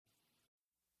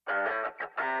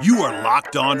You are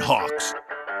Locked On Hawks,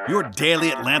 your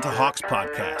daily Atlanta Hawks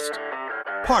podcast.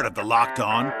 Part of the Locked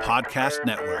On Podcast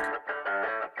Network.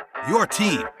 Your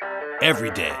team every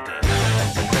day.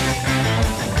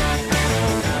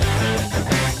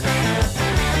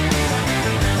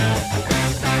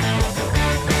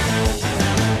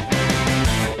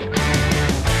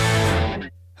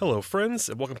 Hello, friends,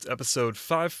 and welcome to episode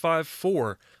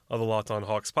 554 of the Locked On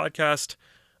Hawks podcast.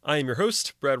 I am your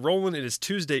host, Brad Rowland. It is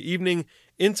Tuesday evening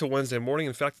into Wednesday morning.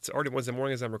 In fact, it's already Wednesday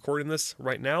morning as I'm recording this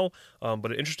right now.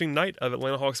 But an interesting night of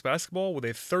Atlanta Hawks basketball with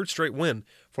a third straight win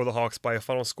for the Hawks by a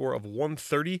final score of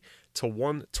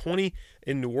 130-120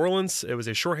 in New Orleans. It was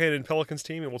a shorthanded Pelicans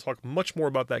team, and we'll talk much more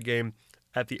about that game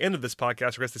at the end of this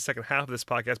podcast, or I guess the second half of this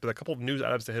podcast, but a couple of news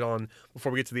items to hit on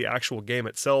before we get to the actual game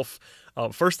itself.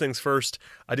 First things first,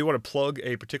 I do want to plug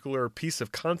a particular piece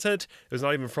of content. It was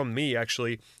not even from me,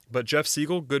 actually, but Jeff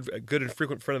Siegel, good and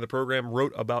frequent friend of the program,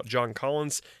 wrote about John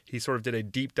Collins. He sort of did a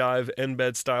deep dive,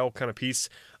 embed style kind of piece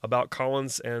about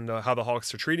Collins and how the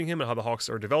Hawks are treating him and how the Hawks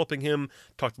are developing him.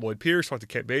 Talked to Lloyd Pierce, talked to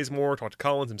Kent Bazemore, talked to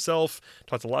Collins himself,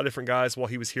 talked to a lot of different guys while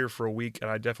he was here for a week,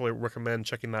 and I definitely recommend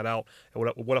checking that out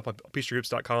at What Up on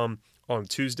PeachtreeHoops.com on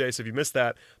Tuesday. So if you missed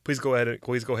that, please go ahead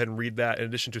and read that in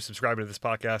addition to subscribing to this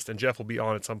podcast. And Jeff will be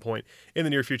on at some point in the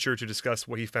near future to discuss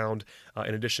what he found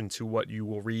in addition to what you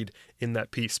will read in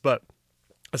that piece. But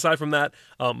aside from that,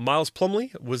 Miles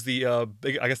Plumlee was the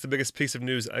biggest piece of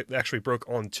news that actually broke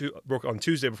on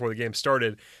Tuesday before the game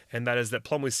started, and that is that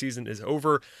Plumlee's season is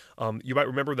over. You might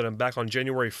remember that back on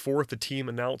January 4th, the team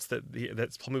announced that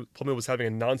Plumlee was having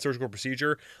a non-surgical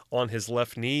procedure on his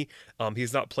left knee.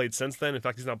 He's not played since then. In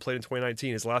fact, he's not played in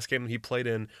 2019. His last game he played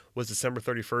in was December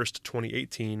 31st,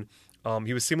 2018.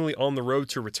 He was seemingly on the road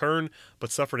to return,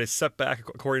 but suffered a setback,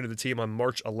 according to the team, on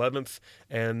March 11th.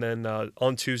 And then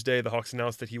on Tuesday, the Hawks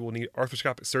announced that he will need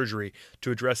arthroscopic surgery to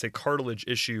address a cartilage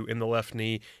issue in the left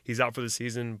knee. He's out for the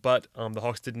season, but the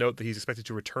Hawks did note that he's expected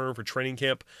to return for training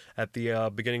camp at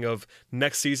the beginning of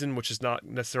next season, which is not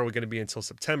necessarily going to be until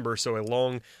September. So a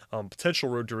long potential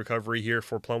road to recovery here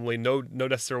for Plumlee. No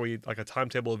necessarily like a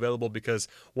timetable available, because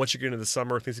once you get into the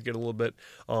summer, things can get a little bit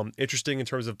interesting in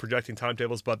terms of projecting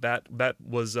timetables, but that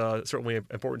was certainly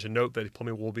important to note that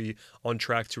Plumlee will be on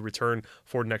track to return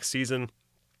for next season.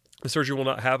 The surgery will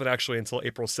not happen actually until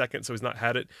April 2nd, so he's not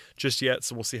had it just yet,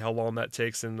 so we'll see how long that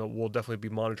takes, and we'll definitely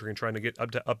be monitoring and trying to get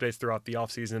updates throughout the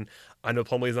offseason. I know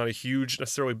Plumlee is not a huge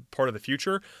necessarily part of the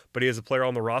future, but he is a player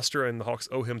on the roster, and the Hawks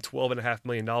owe him $12.5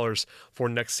 million for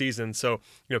next season. So,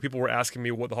 people were asking me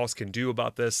what the Hawks can do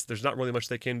about this. There's not really much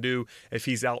they can do. If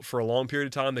he's out for a long period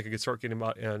of time, they could start getting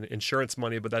him insurance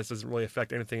money, but that doesn't really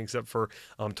affect anything except for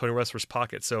Tony Ressler's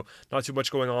pocket. So not too much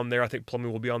going on there. I think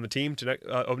Plumlee will be on the team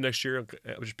over next year,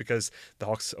 just because the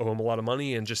Hawks owe him a lot of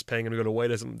money, and just paying him to go away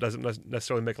doesn't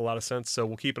necessarily make a lot of sense. So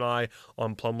we'll keep an eye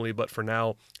on Plumlee, but for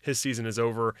now, his season is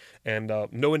over, and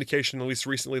no indication, at least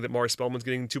recently, that Mari Spellman's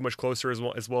getting too much closer, as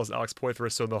well as Alex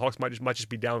Poythress. So the Hawks might just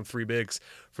be down 3 bigs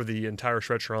for the entire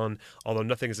stretch run, although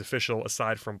nothing is official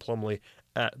aside from Plumlee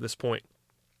at this point.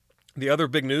 The other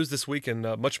big news this week, and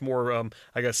much more,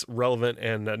 relevant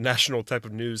and national type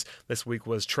of news this week,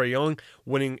 was Trae Young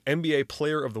winning NBA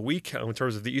Player of the Week in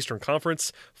terms of the Eastern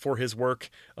Conference for his work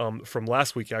from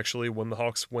last week, actually, when the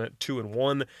Hawks went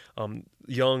 2-1.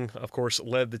 Young, of course,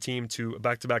 led the team to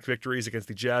back-to-back victories against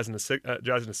the Jazz and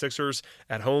the Sixers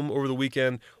at home over the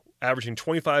weekend, averaging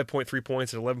 25.3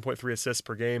 points and 11.3 assists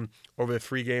per game over the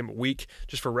 3-game week.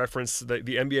 Just for reference, the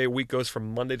NBA week goes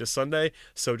from Monday to Sunday,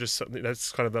 so just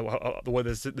that's kind of the way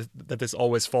this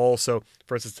always falls. So,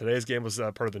 for instance, today's game was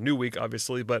part of the new week,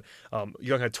 obviously, but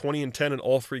Young had 20 and 10 in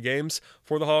all 3 games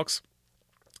for the Hawks.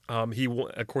 He,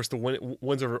 of course, the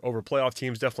wins over playoff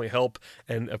teams definitely help,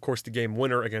 and of course the game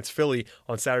winner against Philly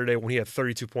on Saturday when he had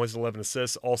 32 points and 11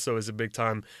 assists also is a big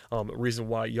time reason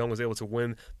why Young was able to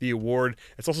win the award.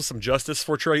 It's also some justice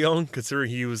for Trae Young, considering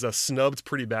he was snubbed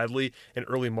pretty badly in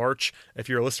early March. If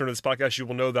you're a listener to this podcast, you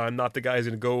will know that I'm not the guy who's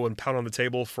going to go and pound on the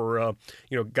table for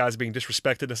guys being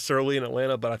disrespected necessarily in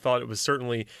Atlanta, but I thought it was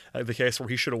certainly the case where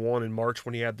he should have won in March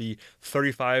when he had the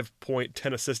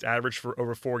 35.10 assist average for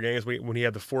over 4 games, when he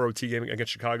had the 4 OT game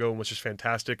against Chicago and was just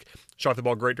fantastic. Shot the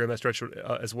ball great during that stretch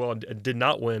as well, and did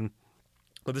not win.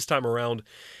 But this time around,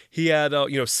 he had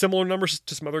similar numbers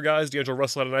to some other guys. D'Angelo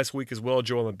Russell had a nice week as well.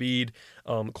 Joel Embiid,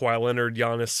 Kawhi Leonard,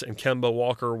 Giannis, and Kemba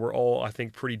Walker were all, I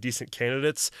think, pretty decent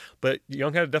candidates. But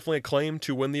Young had definitely a claim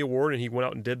to win the award, and he went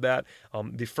out and did that.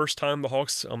 The first time the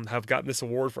Hawks have gotten this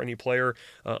award for any player,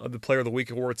 the Player of the Week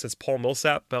award, since Paul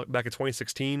Millsap back in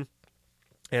 2016.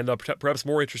 And perhaps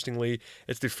more interestingly,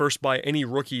 it's the first by any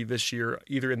rookie this year,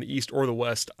 either in the East or the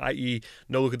West, i.e.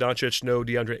 no Luka Doncic, no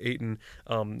DeAndre Ayton,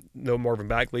 no Marvin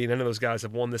Bagley. None of those guys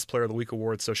have won this Player of the Week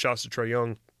award, so shouts to Trae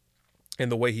Young and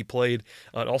the way he played.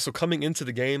 And also coming into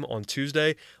the game on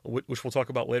Tuesday, which we'll talk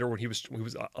about later, when he was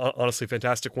honestly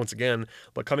fantastic once again.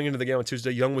 But coming into the game on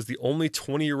Tuesday, Young was the only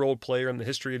 20-year-old player in the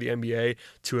history of the NBA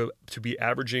to be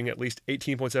averaging at least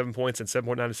 18.7 points and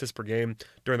 7.9 assists per game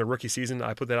during the rookie season.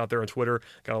 I put that out there on Twitter,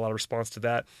 got a lot of response to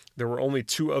that. There were only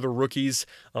two other rookies,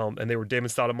 and they were Damon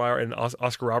Stoudemire and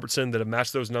Oscar Robertson, that have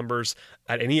matched those numbers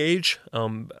at any age,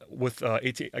 with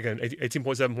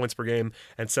 18.7 points per game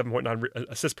and 7.9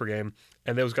 assists per game.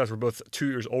 And those guys were both 2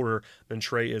 years older than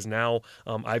Trae is now.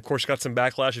 I, of course, got some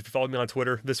backlash. If you followed me on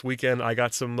Twitter this weekend, I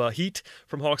got some heat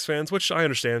from Hawks fans, which I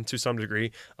understand to some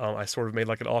degree. I sort of made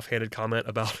like an offhanded comment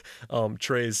about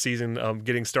Trae's season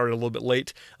getting started a little bit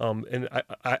late. And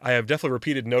I have definitely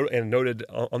repeated noted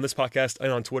on this podcast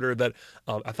and on Twitter that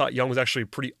I thought Young was actually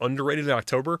pretty underrated in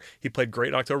October. He played great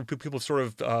in October. People sort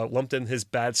of lumped in his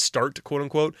bad start, quote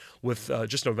unquote, with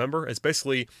just November. It's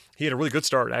basically, he had a really good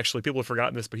start, actually. People have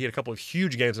forgotten this, but he had a couple of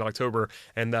huge games in October,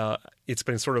 and it's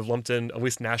been sort of lumped in, at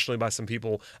least nationally by some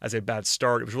people, as a bad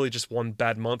start. It was really just one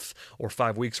bad month or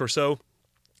 5 weeks or so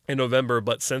in November,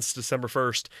 but since December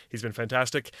 1st, he's been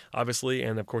fantastic, obviously,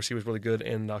 and of course he was really good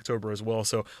in October as well.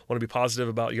 So I want to be positive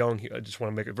about Young. I just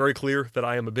want to make it very clear that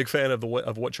I am a big fan of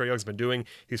what Trae Young's been doing.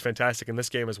 He's fantastic in this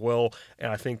game as well,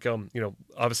 and I think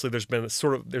obviously there's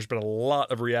been a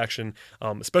lot of reaction,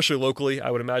 especially locally. I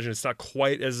would imagine it's not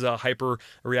quite as hyper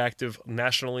reactive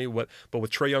nationally, but with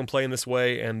Trae Young playing this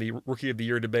way and the Rookie of the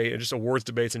Year debate and just awards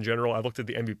debates in general, I looked at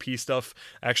the MVP stuff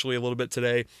actually a little bit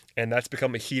today, and that's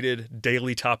become a heated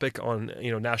daily topic on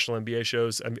national NBA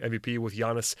shows. MVP with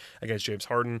Giannis against James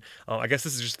Harden. I guess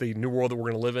this is just the new world that we're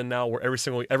going to live in now, where every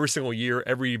single year,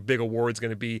 every big award is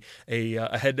going to be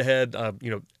a head-to-head.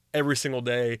 Every single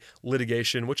day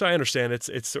litigation, which I understand.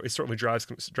 It certainly drives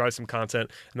some content,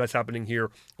 and that's happening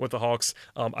here with the Hawks.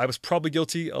 I was probably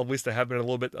guilty, at least I have been, a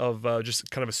little bit of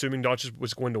just kind of assuming Doncic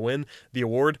was going to win the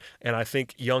award, and I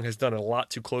think Young has done a lot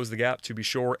to close the gap, to be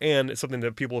sure, and it's something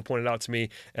that people have pointed out to me,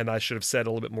 and I should have said a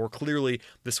little bit more clearly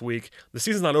this week. The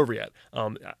season's not over yet.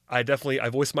 I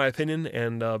voiced my opinion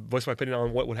and voiced my opinion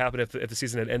on what would happen if the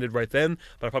season had ended right then,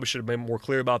 but I probably should have been more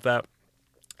clear about that.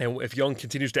 And if Young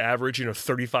continues to average,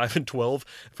 35 and 12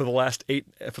 for the last eight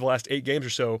games or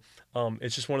so,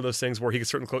 it's just one of those things where he could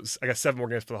certainly close. I got 7 more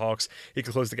games for the Hawks. He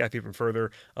could close the gap even further.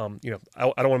 I don't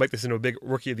want to make this into a big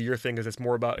Rookie of the Year thing, because it's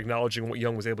more about acknowledging what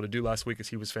Young was able to do last week, as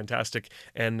he was fantastic.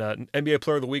 And NBA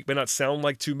Player of the Week may not sound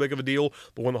like too big of a deal,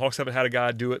 but when the Hawks haven't had a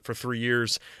guy do it for 3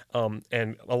 years,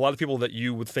 and a lot of people that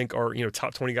you would think are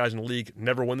top 20 guys in the league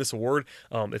never win this award,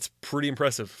 it's pretty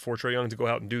impressive for Trae Young to go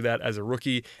out and do that as a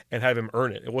rookie and have him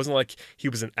earn it. It wasn't like he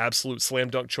was an absolute slam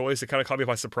dunk choice. It kind of caught me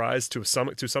by surprise to some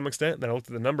extent. Then I looked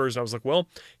at the numbers and I was like, well,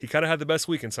 he kind of had the best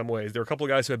week in some ways. There were a couple of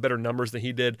guys who had better numbers than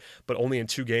he did, but only in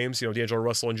 2 games. D'Angelo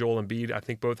Russell and Joel Embiid, I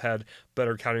think both had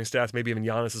better counting stats, maybe even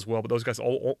Giannis as well, but those guys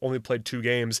only played 2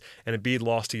 games, and Embiid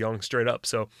lost to Young straight up.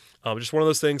 So just one of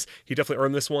those things. He definitely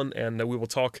earned this one, and we will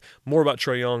talk more about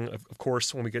Trae Young, of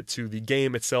course, when we get to the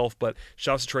game itself, but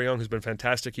shouts to Trae Young, who's been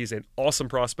fantastic. He's an awesome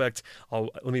prospect.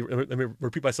 Let me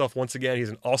repeat myself once again. He's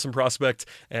an awesome prospect,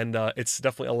 and it's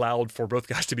definitely allowed for both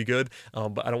guys to be good.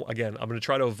 But I'm going to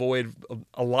try to avoid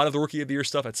a lot of the Rookie of the Year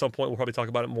stuff. At some point, we'll probably talk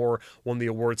about it more when the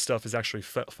award stuff is actually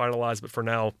finalized. But for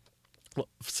now,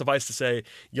 suffice to say,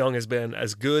 Young has been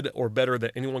as good or better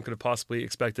than anyone could have possibly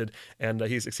expected, and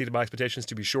he's exceeded my expectations,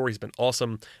 to be sure. He's been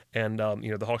awesome, and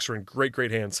the Hawks are in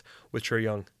great hands with Trae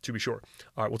Young, to be sure.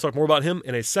 All right, we'll talk more about him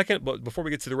in a second, but before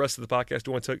we get to the rest of the podcast,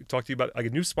 I want to talk to you about a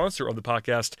new sponsor of the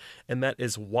podcast, and that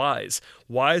is Wyze.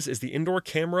 Wyze is the indoor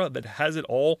camera that has it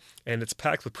all, and it's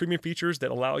packed with premium features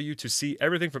that allow you to see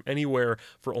everything from anywhere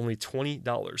for only $20.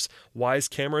 Wyze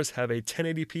cameras have a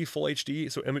 1080p full HD,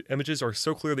 so images are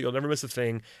so clear that you'll never miss a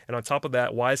thing. And on top of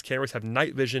that, Wyze cameras have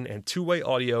night vision and 2-way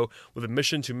audio, with a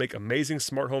mission to make amazing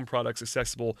smart home products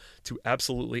accessible to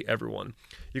absolutely everyone.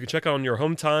 You can check on your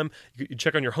home time. You can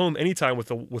check on your home anytime with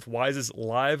Wyze's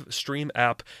live stream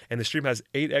app, and the stream has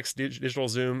 8x digital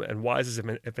zoom, and Wyze is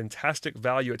a fantastic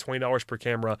value at $20 per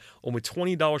camera. Only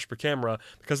 $20 per camera.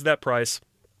 Because of that price,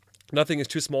 Nothing is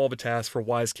too small of a task for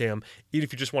Wisecam. Even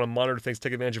if you just want to monitor things,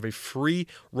 take advantage of a free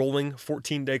rolling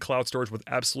 14-day cloud storage with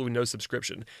absolutely no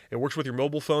subscription. It works with your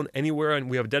mobile phone anywhere, and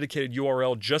we have a dedicated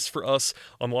URL just for us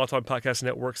on the Locked On Podcast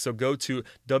Network. So go to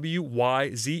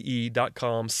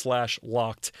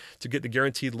wyze.com/locked to get the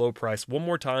guaranteed low price. One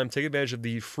more time, take advantage of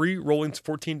the free rolling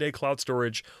 14-day cloud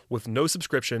storage with no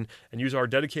subscription and use our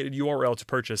dedicated URL to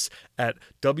purchase at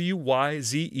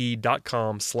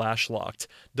wyze.com/locked.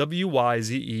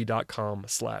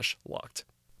 wyze.com/locked.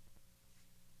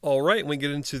 All right, we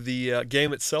get into the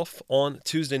game itself on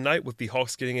Tuesday night with the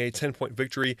Hawks getting a 10-point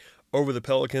victory over the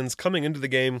Pelicans. Coming into the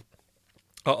game,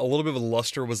 a little bit of a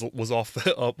luster was off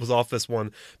this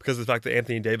one because of the fact that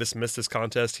Anthony Davis missed this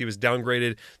contest. He was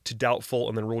downgraded to doubtful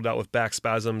and then ruled out with back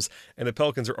spasms. And the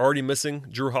Pelicans are already missing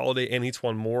Jrue Holiday and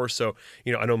E'Twaun Moore. So,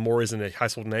 I know Moore isn't a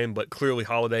household name, but clearly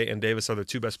Holiday and Davis are the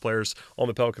two best players on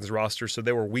the Pelicans roster. So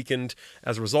they were weakened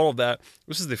as a result of that.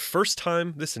 This is the first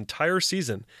time this entire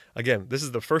season, the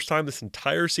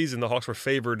Hawks were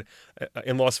favored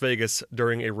in Las Vegas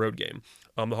during a road game.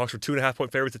 The Hawks were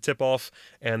 2.5-point favorites at tip-off,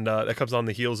 and that comes on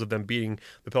the heels of them beating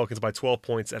the Pelicans by 12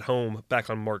 points at home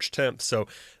back on March 10th. So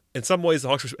in some ways, the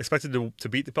Hawks were expected to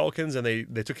beat the Pelicans, and they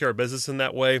took care of business in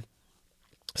that way.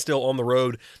 Still on the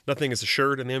road, nothing is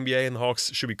assured in the NBA, and the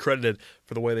Hawks should be credited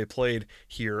for the way they played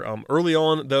here. Early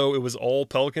on, though, it was all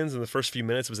Pelicans. In the first few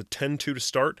minutes, it was a 10-2 to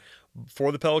start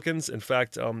for the Pelicans. In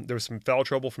fact, there was some foul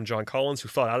trouble from John Collins, who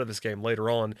fell out of this game later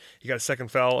on. He got a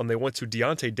second foul, and they went to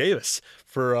Deontay Davis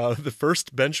for the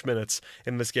first bench minutes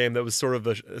in this game. That was sort of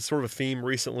a theme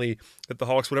recently that the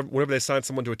Hawks, whenever they sign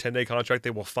someone to a 10-day contract,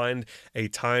 they will find a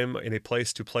time and a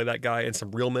place to play that guy in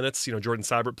some real minutes. Jordan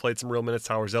Sibert played some real minutes,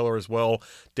 Howard Zeller as well.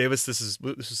 Davis, this is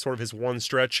sort of his one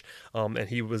stretch, and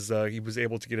he was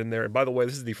able to get in there. And by the way,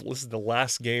 this is the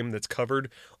last game that's covered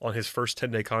on his first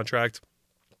 10-day contract.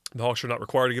 The Hawks are not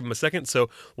required to give him a second, so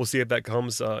we'll see if that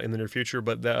comes in the near future.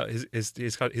 But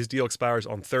his deal expires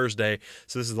on Thursday,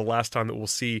 so this is the last time that we'll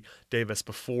see Davis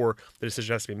before the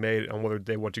decision has to be made on whether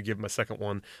they want to give him a second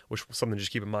one, which is something to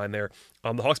just keep in mind there.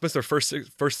 The Hawks missed their first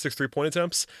six 3-point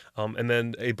attempts, and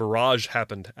then a barrage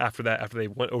happened after that. After they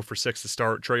went 0 for 6 to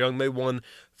start, Trae Young made one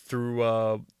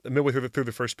through midway through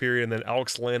the first period, and then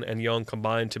Alex Len and Young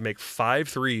combined to make 5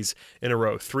 threes in a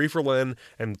row, 3 for Len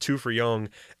and 2 for Young,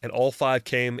 and all 5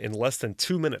 came in less than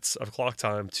 2 minutes of clock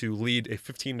time to lead a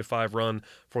 15-5 run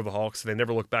for the Hawks. They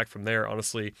never looked back from there,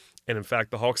 honestly, and in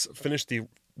fact, the Hawks finished the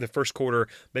first quarter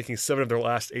making 7 of their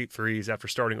last 8 threes after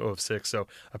starting 0 of 6, so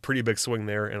a pretty big swing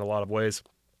there in a lot of ways.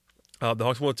 The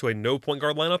Hawks went to a no point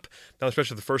guard lineup, now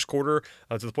especially the first quarter,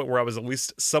 to the point where I was at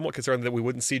least somewhat concerned that we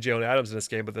wouldn't see Jalen Adams in this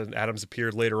game, but then Adams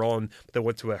appeared later on. They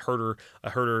went to a Herter,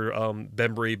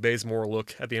 Bembry, Bazemore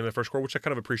look at the end of the first quarter, which I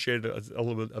kind of appreciated, a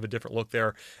little bit of a different look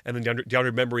there. And then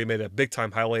DeAndre Bembry made a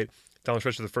big-time highlight down the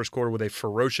stretch of the first quarter with a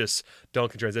ferocious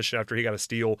dunk in transition after he got a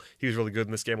steal. He was really good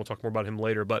in this game. We'll talk more about him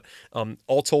later. But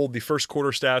all told, the first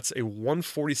quarter stats, a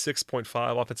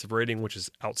 146.5 offensive rating, which is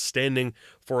outstanding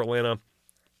for Atlanta.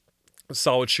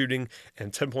 Solid shooting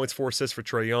and 10 points, 4 assists for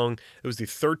Trae Young. It was the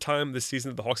third time this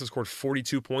season that the Hawks have scored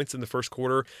 42 points in the first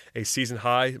quarter, a season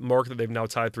high mark that they've now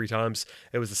tied 3 times.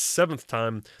 It was the 7th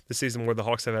time this season where the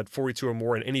Hawks have had 42 or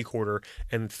more in any quarter,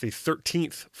 and it's the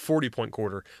 13th 40-point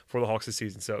quarter for the Hawks this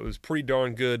season. So it was pretty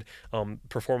darn good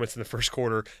performance in the first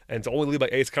quarter, and to only lead by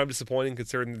 8 is kind of disappointing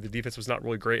considering the defense was not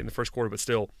really great in the first quarter, but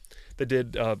still, they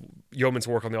did yeoman's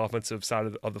work on the offensive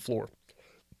side of the floor.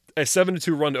 A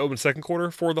 7-2 run to open second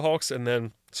quarter for the Hawks, and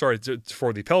then,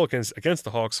 for the Pelicans against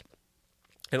the Hawks.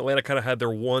 And Atlanta kind of had their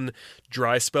one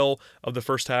dry spell of the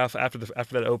first half after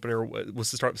that opener was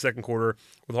to start the second quarter,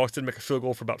 where the Hawks didn't make a field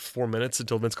goal for about 4 minutes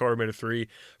until Vince Carter made a 3.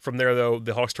 From there, though,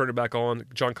 the Hawks turned it back on.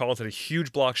 John Collins had a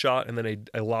huge block shot and then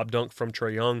a lob dunk from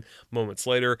Trae Young moments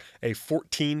later. A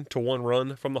 14-1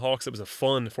 run from the Hawks. It was a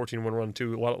fun 14-1 run,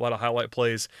 too. A lot of highlight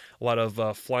plays, a lot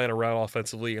of flying around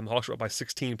offensively, and the Hawks were up by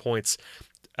 16 points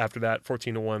after that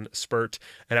 14-1 spurt.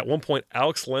 And at one point,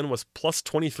 Alex Len was plus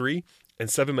 23 in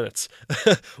 7 minutes,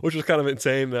 which was kind of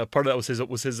insane. Part of that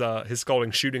was his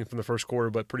scalding shooting from the first quarter,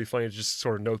 but pretty funny to just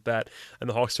sort of note that. And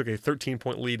the Hawks took a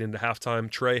 13-point lead into halftime.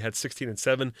 Trae had 16 and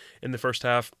 7 in the first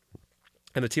half,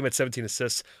 and the team had 17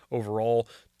 assists overall.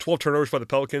 12 turnovers by the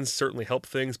Pelicans certainly helped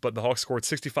things, but the Hawks scored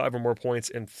 65 or more points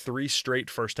in 3 straight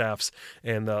first halves,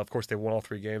 and of course they won all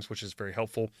 3 games, which is very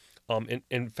helpful.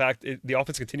 In fact, the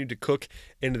offense continued to cook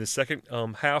into the second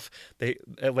half.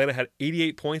 Atlanta had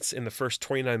 88 points in the first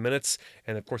 29 minutes,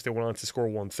 and of course they went on to score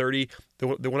 130.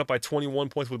 They went up by 21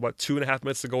 points with about 2.5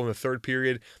 minutes to go in the third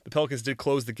period. The Pelicans did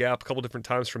close the gap a couple different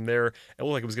times from there. It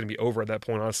looked like it was going to be over at that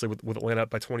point, honestly, with Atlanta up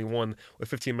by 21 with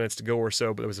 15 minutes to go or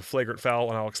so. But there was a flagrant foul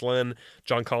on Alex Len.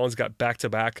 John Collins got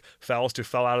back-to-back fouls to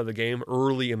foul out of the game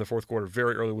early in the fourth quarter,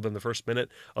 very early within the first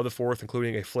minute of the fourth,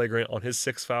 including a flagrant on his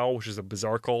sixth foul, which is a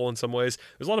bizarre call in some ways.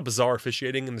 There's a lot of bizarre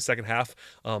officiating in the second half,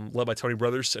 led by Tony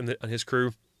Brothers and his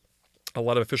crew. A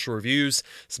lot of official reviews,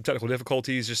 some technical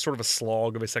difficulties, just sort of a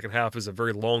slog of a second half. It was a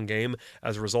very long game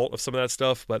as a result of some of that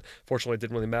stuff, but fortunately it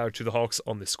didn't really matter to the Hawks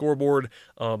on the scoreboard.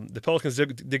 The Pelicans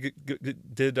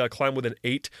did climb within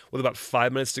 8 with about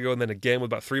 5 minutes to go, and then again with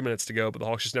about 3 minutes to go, but the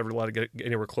Hawks just never allowed to get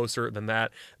anywhere closer than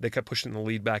that. They kept pushing the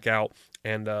lead back out,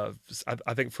 and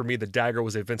I think for me the dagger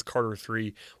was a Vince Carter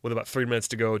 3 with about 3 minutes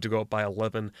to go up by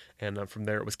 11, and from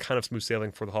there it was kind of smooth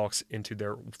sailing for the Hawks into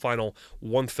their final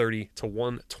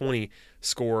 130-120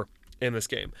 score in this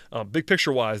game. Big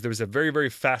picture wise, there was a very, very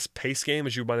fast paced game,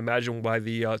 as you might imagine, by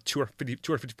the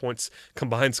 250 points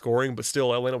combined scoring, but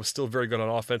still Atlanta was still very good on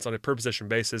offense on a per possession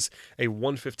basis. A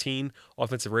 115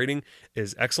 offensive rating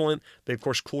is excellent. They of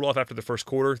course cooled off after the first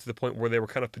quarter to the point where they were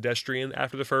kind of pedestrian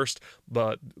after the first,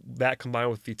 but that combined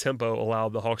with the tempo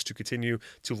allowed the Hawks to continue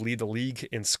to lead the league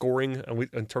in scoring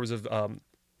in terms of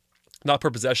not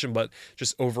per possession, but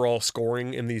just overall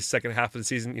scoring in the second half of the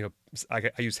season. You know,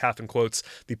 I use half in quotes,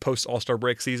 the post All-Star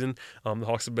break season. The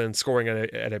Hawks have been scoring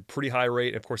at a pretty high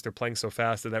rate. Of course, they're playing so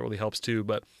fast that really helps too,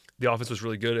 but the offense was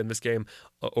really good in this game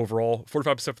overall.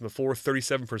 45% from the floor,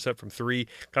 37% from three.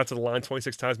 Got to the line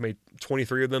 26 times, made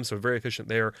 23 of them, so very efficient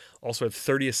there. Also had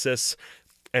 30 assists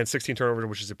and 16 turnovers,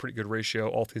 which is a pretty good ratio,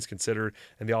 all things considered.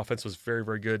 And the offense was very,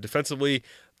 very good. Defensively,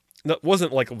 it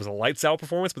wasn't like it was a lights out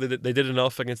performance, but they did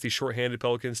enough against these shorthanded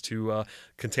Pelicans to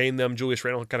contain them. Julius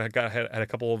Randle kind of had a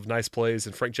couple of nice plays,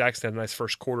 and Frank Jackson had a nice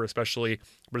first quarter especially.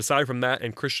 But aside from that,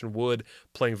 and Christian Wood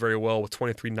playing very well with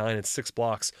 23, 9, and 6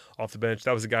 blocks off the bench,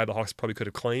 that was a guy the Hawks probably could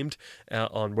have claimed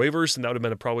on waivers, and that would have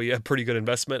been probably a pretty good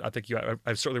investment. I think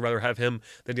I'd certainly rather have him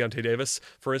than Deontay Davis,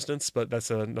 for instance, but that's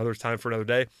another time for another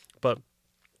day. But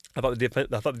I thought the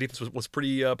defense was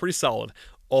pretty solid,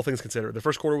 all things considered. The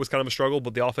first quarter was kind of a struggle,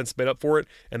 but the offense made up for it.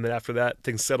 And then after that,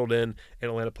 things settled in,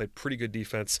 and Atlanta played pretty good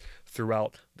defense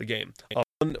throughout the game.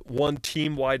 One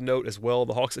team-wide note as well,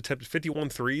 the Hawks attempted 51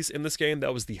 threes in this game.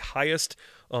 That was the highest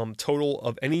total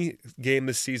of any game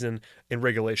this season in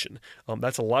regulation.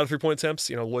 That's a lot of three-point attempts.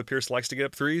 You know, Lloyd Pierce likes to get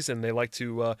up threes, and they like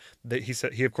to,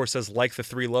 he of course says, like the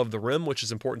three, love the rim, which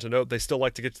is important to note. They still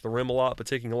like to get to the rim a lot, but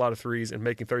taking a lot of threes and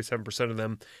making 37% of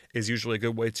them is usually a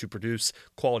good way to produce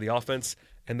quality offense,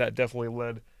 and that definitely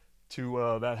led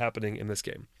to that happening in this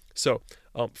game. So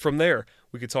from there,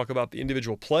 we could talk about the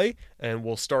individual play, and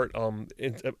we'll start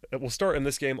in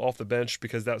this game off the bench,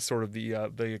 because that's sort of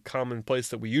the common place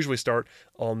that we usually start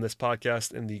on this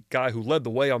podcast. And the guy who led the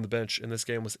way on the bench in this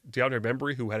game was DeAndre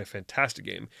Bembry, who had a fantastic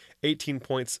game: 18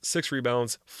 points, 6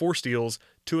 rebounds, 4 steals,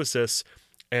 2 assists,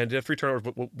 and 3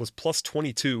 turnovers, was plus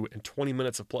 22 in 20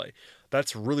 minutes of play.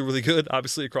 That's really, really good,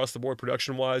 obviously, across the board,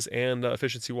 production-wise and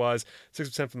efficiency-wise.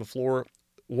 6% from the floor,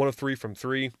 1 of 3 from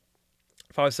 3.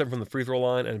 5-7 from the free throw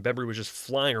line, and Bembry was just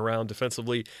flying around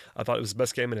defensively. I thought it was the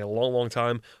best game in a long, long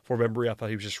time for Bembry. I thought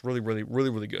he was just really, really, really,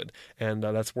 really good, and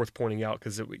that's worth pointing out,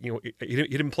 because he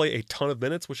didn't play a ton of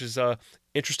minutes, which is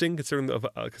interesting considering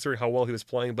how well he was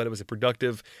playing, but it was a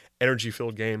productive,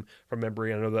 energy-filled game from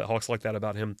Bembry. I know that Hawks like that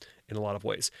about him in a lot of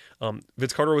ways.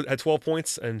 Vince Carter had 12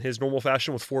 points in his normal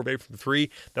fashion with 4 of 8 from the 3.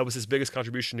 That was his biggest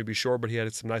contribution, to be sure, but he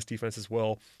had some nice defense as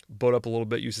well. Bowed up a little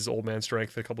bit, used his old man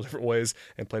strength in a couple different ways,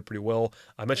 and played pretty well.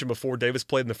 I mentioned before, Davis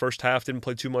played in the first half, didn't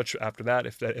play too much after that,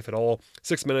 if at all.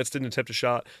 6 minutes, didn't attempt a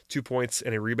shot, 2 points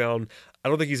and a rebound. I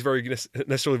don't think he's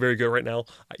necessarily very good right now.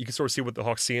 You can sort of see what the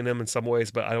Hawks see in him in some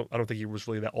ways, but I don't think he was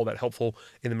really all that helpful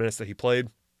in the minutes that he played.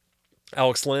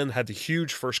 Alex Len had the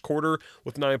huge first quarter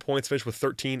with 9 points, finished with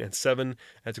 13 and 7,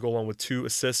 had to go along with 2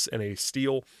 assists and a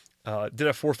steal. Did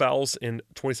have 4 fouls in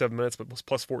 27 minutes, but was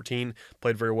plus 14.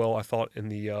 Played very well, I thought, in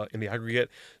the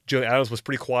aggregate. Jalen Adams was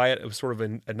pretty quiet. It was sort of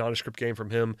a nondescript game from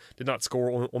him. Did not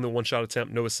score, only 1 shot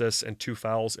attempt, no assists, and 2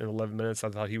 fouls in 11 minutes. I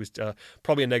thought he was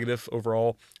probably a negative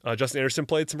overall. Justin Anderson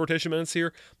played some rotation minutes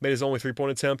here. Made his only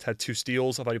 3-point attempt, had 2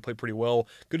 steals. I thought he played pretty well.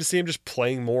 Good to see him just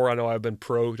playing more. I know I've been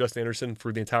pro Justin Anderson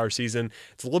for the entire season.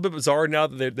 It's a little bit bizarre now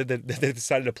that they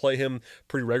decided to play him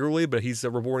pretty regularly, but he's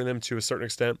rewarding them to a certain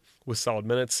extent with solid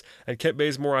minutes. And Kent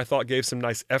Bazemore, I thought, gave some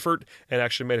nice effort and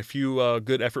actually made a few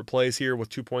good effort plays here with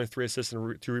 2 points, 3 assists,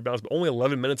 and 2 rebounds, but only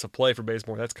 11 minutes of play for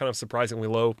Bazemore. That's kind of surprisingly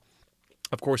low.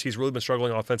 Of course, he's really been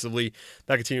struggling offensively.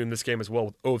 That continued in this game as well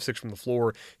with 0 of 6 from the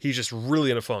floor. He's just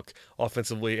really in a funk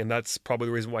offensively, and that's probably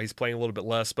the reason why he's playing a little bit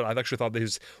less. But I've actually thought that he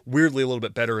was weirdly a little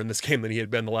bit better in this game than he had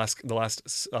been the last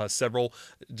several.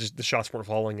 Just the shots weren't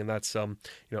falling, and that's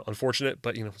unfortunate.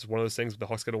 But it's one of those things. The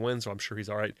Hawks got to win, so I'm sure he's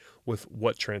all right with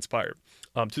what transpired.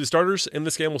 To the starters in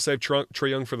this game, we'll save Trae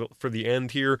Young for the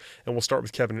end here, and we'll start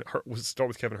with Kevin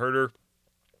Huerter.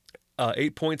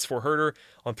 8 points for Huerter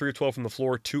on 3 of 12 from the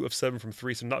floor, 2 of 7 from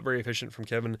 3, so not very efficient from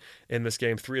Kevin in this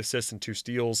game. 3 assists and 2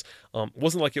 steals.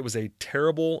 Wasn't like it was a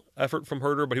terrible effort from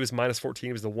Huerter, but he was minus 14.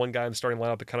 He was the one guy in the starting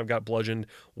lineup that kind of got bludgeoned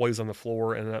while he was on the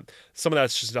floor, and some of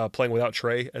that's just playing without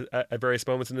Trae at various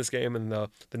moments in this game, and the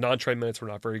non-Trae minutes were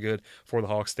not very good for the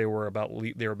Hawks. They were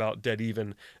about dead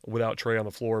even without Trae on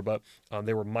the floor, but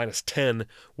they were minus 10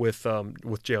 with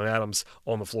Jalen Adams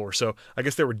on the floor. So I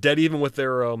guess they were dead even with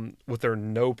their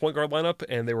no point guard lineup,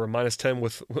 and they were minus 10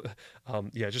 with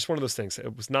just one of those things.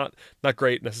 It was not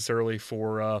great necessarily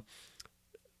for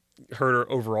Huerter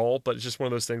overall, but it's just one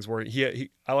of those things where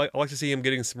I like to see him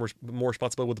getting some more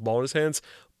responsibility with the ball in his hands,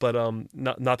 but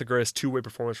not the greatest two-way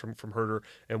performance from Huerter,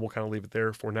 and we'll kind of leave it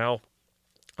there for now.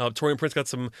 Taurean Prince got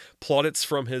some plaudits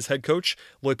from his head coach.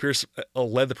 Lloyd Pierce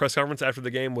led the press conference after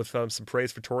the game with some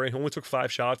praise for Taurean. He only took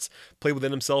 5 shots, played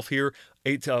within himself here.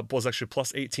 Was actually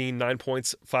plus 18, 9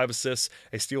 points, 5 assists,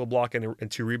 a steal, a block,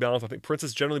 and 2 rebounds. I think Prince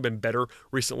has generally been better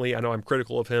recently. I know I'm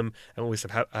critical of him, and at least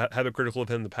have been critical of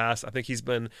him in the past. I think he's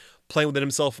been playing within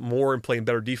himself more and playing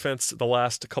better defense the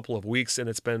last couple of weeks, and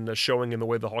it's been showing in the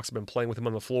way the Hawks have been playing with him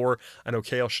on the floor. I know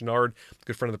K.L. Chenard,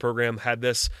 good friend of the program, had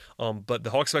this, but the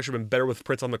Hawks have actually been better with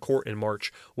Prince on the court in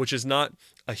March, which is not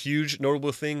a huge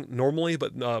notable thing normally,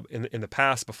 but in the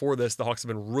past before this, the Hawks have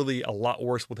been really a lot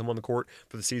worse with him on the court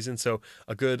for the season. So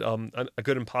a good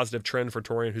and positive trend for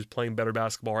Taurean, who's playing better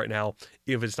basketball right now,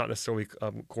 even if it's not necessarily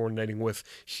coordinating with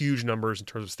huge numbers in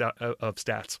terms of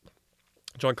stats.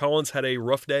 John Collins had a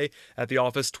rough day at the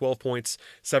office, 12 points,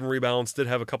 7 rebounds, did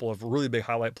have a couple of really big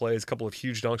highlight plays, a couple of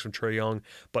huge dunks from Trae Young,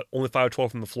 but only 5 of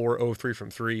 12 from the floor, 0 of 3 from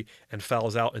 3, and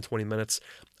fouls out in 20 minutes.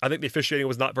 I think the officiating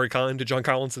was not very kind to John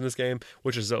Collins in this game,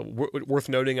 which is worth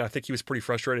noting. I think he was pretty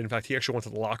frustrated. In fact, he actually went to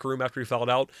the locker room after he fouled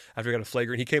out, after he got a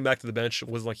flagrant. He came back to the bench. It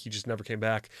wasn't like he just never came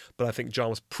back, but I think John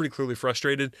was pretty clearly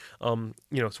frustrated.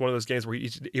 It's one of those games where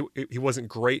he wasn't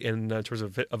great in terms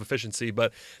of efficiency,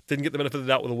 but didn't get the benefit of the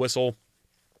doubt with a whistle.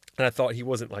 And I thought he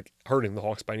wasn't hurting the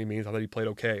Hawks by any means. I thought he played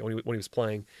okay when he was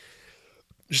playing.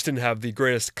 Just didn't have the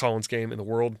greatest Collins game in the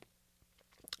world.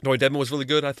 Dwayne Dedmon was really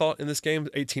good, I thought, in this game.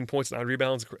 18 points, 9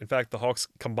 rebounds. In fact, the Hawks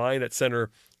combined at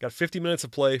center, got 50 minutes of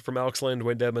play from Alex Len,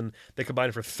 Dwayne Dedmon. They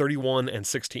combined for 31 and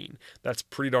 16. That's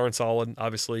pretty darn solid,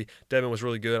 obviously. Dedmon was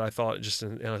really good, I thought, just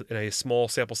in a small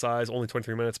sample size, only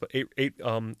 23 minutes, but eight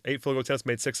field goal attempts,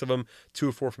 made 6 of them, 2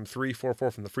 of 4 from 3, 4 of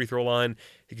 4 from the free throw line.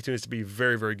 He continues to be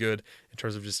very, very good in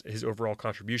terms of just his overall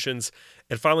contributions.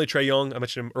 And finally, Trae Young, I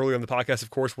mentioned him earlier in the podcast, of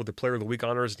course, with the Player of the Week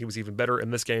honors, and he was even better in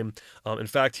this game. In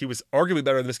fact, he was arguably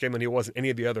better in this game than he was in any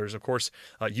of the others. Of course,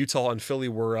 Utah and Philly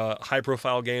were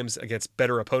high-profile games against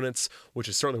better opponents, which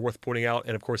is certainly worth pointing out.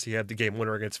 And of course, he had the game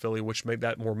winner against Philly, which made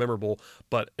that more memorable.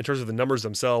 But in terms of the numbers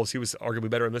themselves, he was arguably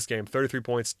better in this game. 33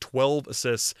 points, 12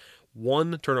 assists,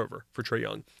 1 turnover for Trae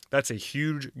Young. That's a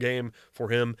huge game for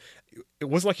him. It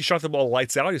wasn't like he shot the ball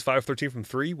lights out. He was 5 of 13 from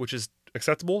 3, which is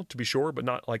acceptable to be sure, but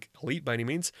not elite by any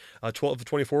means. 12 of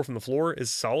 24 from the floor is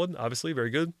solid, obviously, very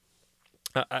good.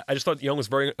 I just thought Young was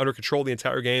very under control the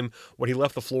entire game. When he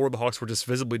left the floor, the Hawks were just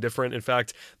visibly different. In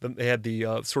fact, they had the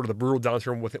sort of the brutal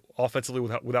downturn offensively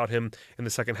without him in the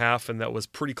second half, and that was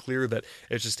pretty clear that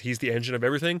it's just he's the engine of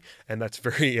everything, and that's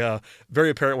very very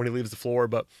apparent when he leaves the floor.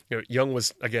 But Young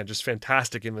was again just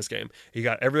fantastic in this game. He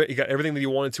got everything that he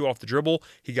wanted to off the dribble.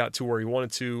 He got to where he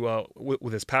wanted to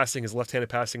with his passing. His left-handed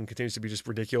passing continues to be just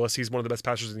ridiculous. He's one of the best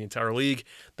passers in the entire league.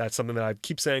 That's something that I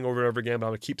keep saying over and over again, but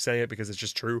I'm gonna keep saying it because it's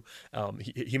just true.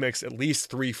 He makes at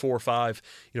least 3, 4, 5,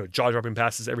 jaw-dropping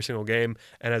passes every single game.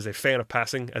 And as a fan of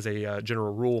passing, as a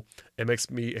general rule, it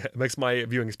makes my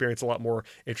viewing experience a lot more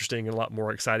interesting and a lot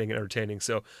more exciting and entertaining.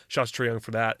 So, shouts to Trae Young for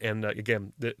that. And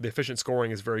again, the efficient scoring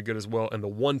is very good as well. And the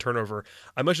 1 turnover,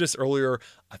 I mentioned this earlier.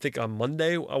 I think on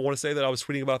Monday, I want to say that I was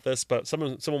tweeting about this, but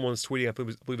someone was tweeting. I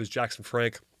believe it was Jackson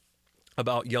Frank.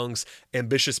 about Young's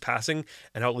ambitious passing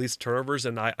and how it leads to turnovers,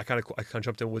 and I kind of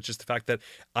jumped in with just the fact that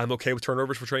I'm okay with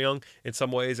turnovers for Trae Young in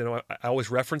some ways, and I always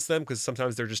reference them because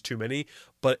sometimes they're just too many.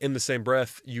 But in the same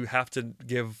breath, you have to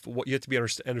be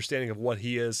understanding of what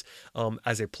he is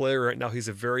as a player right now. He's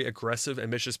a very aggressive,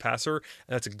 ambitious passer,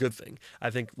 and that's a good thing. I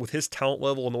think with his talent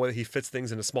level and the way that he fits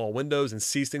things into small windows and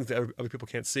sees things that other people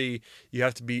can't see, you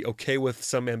have to be okay with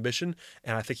some ambition.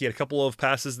 And I think he had a couple of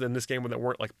passes in this game that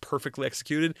weren't like perfectly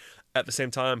executed. At the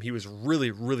same time, he was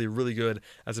really, really, really good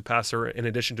as a passer in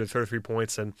addition to 33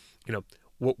 points. And,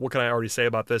 what can I already say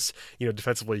about this?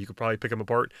 Defensively, you could probably pick him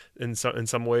apart in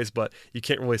some ways, but you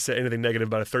can't really say anything negative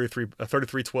about a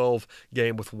 33-12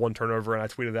 game with one turnover. And I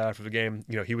tweeted that after the game.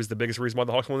 He was the biggest reason why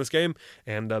the Hawks won this game,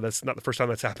 and that's not the first time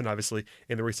that's happened, obviously,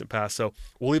 in the recent past. So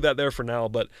we'll leave that there for now.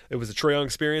 But it was a Trae Young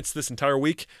experience this entire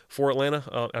week for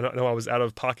Atlanta. I know I was out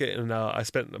of pocket, and I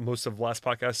spent most of last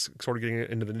podcast sort of getting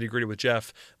into the nitty-gritty with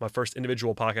Jeff, my first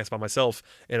individual podcast by myself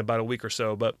in about a week or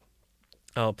so, but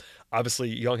obviously,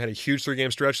 Young had a huge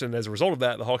 3-game stretch, and as a result of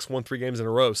that, the Hawks won 3 games in a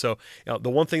row. So, the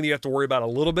one thing that you have to worry about a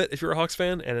little bit if you're a Hawks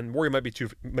fan, and worry might be too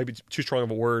strong of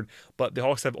a word, but the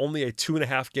Hawks have only a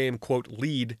 2.5 game quote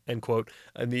lead end quote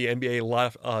in the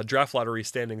NBA draft lottery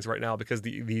standings right now because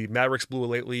the Mavericks blew a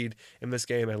late lead in this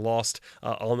game and lost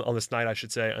on this night, I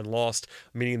should say, and lost,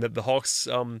 meaning that the Hawks.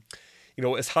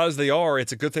 As hot as they are,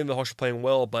 it's a good thing the Hawks are playing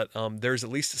well, but there's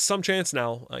at least some chance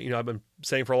now. I've been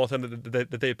saying for a long time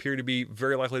that they appear to be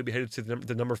very likely to be headed to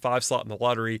the number 5 slot in the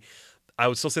lottery. I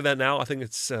would still say that now. I think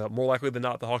it's more likely than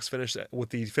not the Hawks finish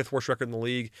with the 5th worst record in the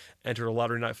league, enter a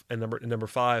lottery night and number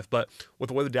 5. But with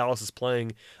the way the Dallas is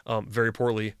playing very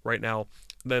poorly right now,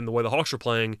 then the way the Hawks are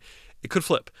playing, it could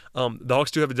flip. The Hawks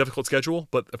do have a difficult schedule,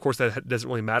 but of course that doesn't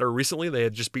really matter. Recently, they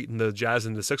had just beaten the Jazz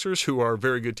and the Sixers, who are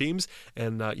very good teams,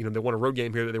 and they won a road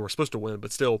game here that they were supposed to win,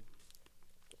 but still.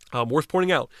 Worth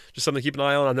pointing out, just something to keep an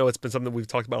eye on. I know it's been something we've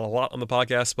talked about a lot on the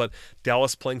podcast, but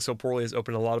Dallas playing so poorly has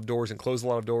opened a lot of doors and closed a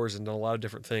lot of doors and done a lot of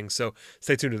different things. So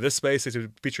stay tuned to this space. Stay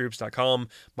tuned to PeacherHoops.com,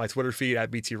 my Twitter feed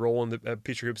at BT Rowland,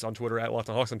 PeacherHoops on Twitter, at Locked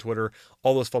On Hawks on Twitter,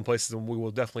 all those fun places, and we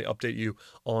will definitely update you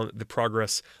on the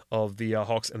progress of the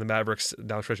Hawks and the Mavericks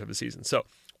down the stretch of the season. So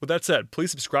with that said,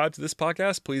 please subscribe to this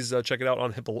podcast. Please check it out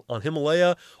on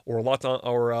Himalaya or not Locked On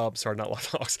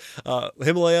Hawks,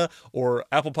 Himalaya or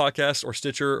Apple Podcasts or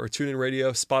Stitcher or TuneIn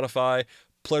Radio, Spotify,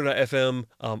 Player.fm,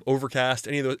 Overcast,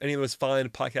 any of those fine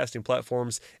podcasting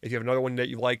platforms. If you have another one that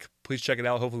you like, please check it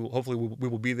out. Hopefully we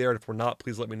will be there. And if we're not,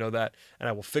 please let me know that, and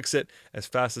I will fix it as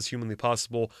fast as humanly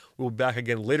possible. We'll be back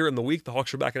again later in the week. The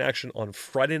Hawks are back in action on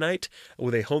Friday night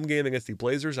with a home game against the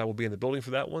Blazers. I will be in the building for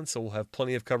that one, so we'll have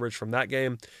plenty of coverage from that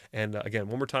game. And again,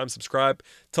 one more time, subscribe,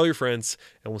 tell your friends,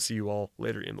 and we'll see you all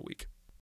later in the week.